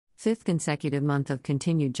Fifth consecutive month of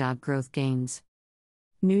continued job growth gains.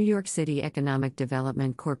 New York City Economic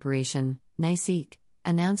Development Corporation, NYCEC,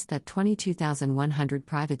 announced that 22,100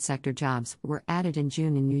 private sector jobs were added in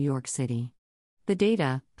June in New York City. The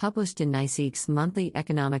data, published in NYCEC's monthly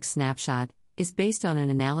economic snapshot, is based on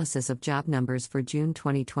an analysis of job numbers for June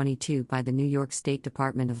 2022 by the New York State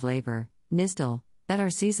Department of Labor, NYSDL, that are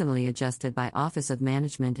seasonally adjusted by Office of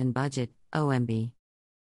Management and Budget, OMB.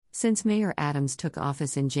 Since Mayor Adams took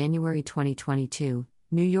office in January 2022,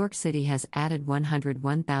 New York City has added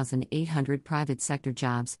 101,800 private sector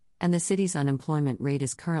jobs, and the city's unemployment rate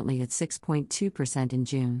is currently at 6.2% in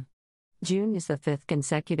June. June is the fifth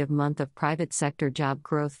consecutive month of private sector job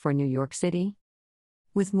growth for New York City.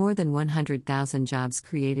 With more than 100,000 jobs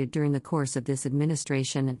created during the course of this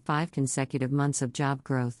administration and 5 consecutive months of job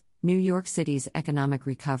growth, New York City's economic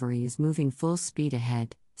recovery is moving full speed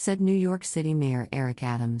ahead, said New York City Mayor Eric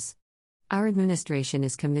Adams. Our administration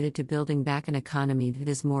is committed to building back an economy that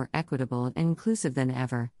is more equitable and inclusive than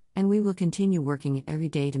ever, and we will continue working every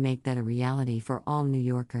day to make that a reality for all New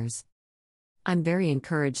Yorkers. I'm very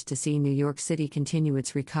encouraged to see New York City continue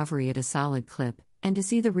its recovery at a solid clip, and to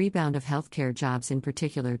see the rebound of healthcare jobs in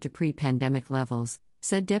particular to pre-pandemic levels,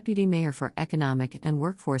 said Deputy Mayor for Economic and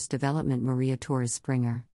Workforce Development Maria Torres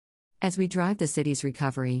Springer. As we drive the city's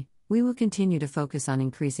recovery, we will continue to focus on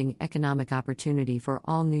increasing economic opportunity for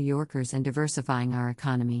all New Yorkers and diversifying our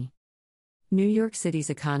economy. New York City's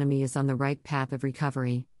economy is on the right path of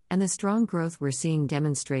recovery, and the strong growth we're seeing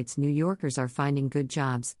demonstrates New Yorkers are finding good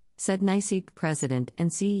jobs, said NYCEC President and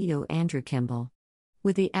CEO Andrew Kimball.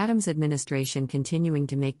 With the Adams administration continuing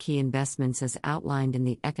to make key investments as outlined in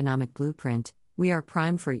the economic blueprint, we are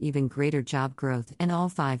primed for even greater job growth in all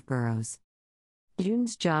 5 boroughs.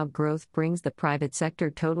 June's job growth brings the private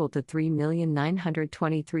sector total to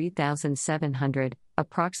 3,923,700,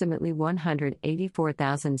 approximately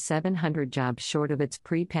 184,700 jobs short of its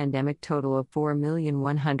pre-pandemic total of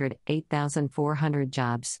 4,108,400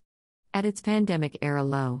 jobs. At its pandemic-era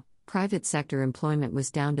low, private sector employment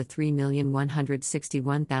was down to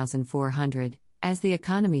 3,161,400, as the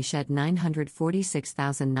economy shed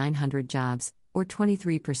 946,900 jobs, or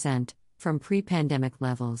 23%, from pre-pandemic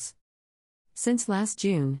levels. Since last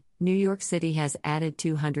June, New York City has added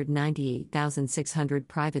 298,600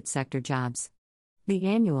 private sector jobs. The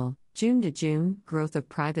annual, June-to-June, growth of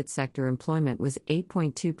private sector employment was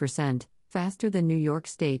 8.2%, faster than New York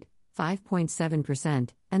State, 5.7%,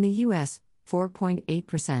 and the U.S.,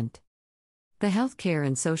 4.8%. The healthcare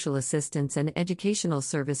and social assistance and educational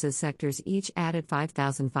services sectors each added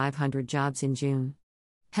 5,500 jobs in June.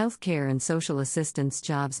 Healthcare and social assistance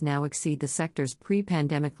jobs now exceed the sector's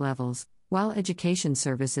pre-pandemic levels, while education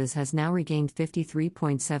services has now regained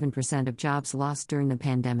 53.7% of jobs lost during the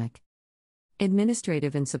pandemic.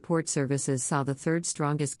 Administrative and support services saw the third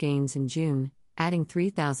strongest gains in June, adding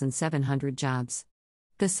 3,700 jobs.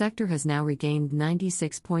 The sector has now regained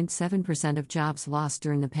 96.7% of jobs lost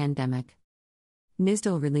during the pandemic.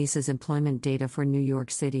 NYSDL releases employment data for New York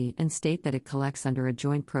City and state that it collects under a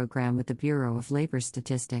joint program with the Bureau of Labor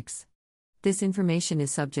Statistics. This information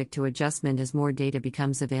is subject to adjustment as more data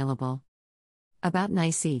becomes available. About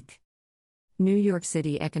NYCEC. New York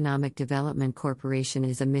City Economic Development Corporation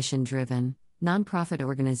is a mission-driven, nonprofit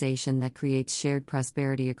organization that creates shared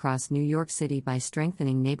prosperity across New York City by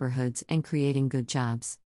strengthening neighborhoods and creating good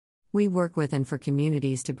jobs. We work with and for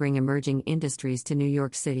communities to bring emerging industries to New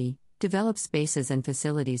York City, develop spaces and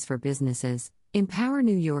facilities for businesses, empower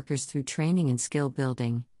New Yorkers through training and skill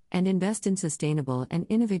building, and invest in sustainable and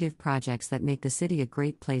innovative projects that make the city a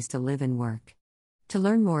great place to live and work. To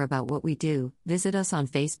learn more about what we do, visit us on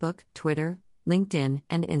Facebook, Twitter, LinkedIn,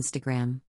 and Instagram.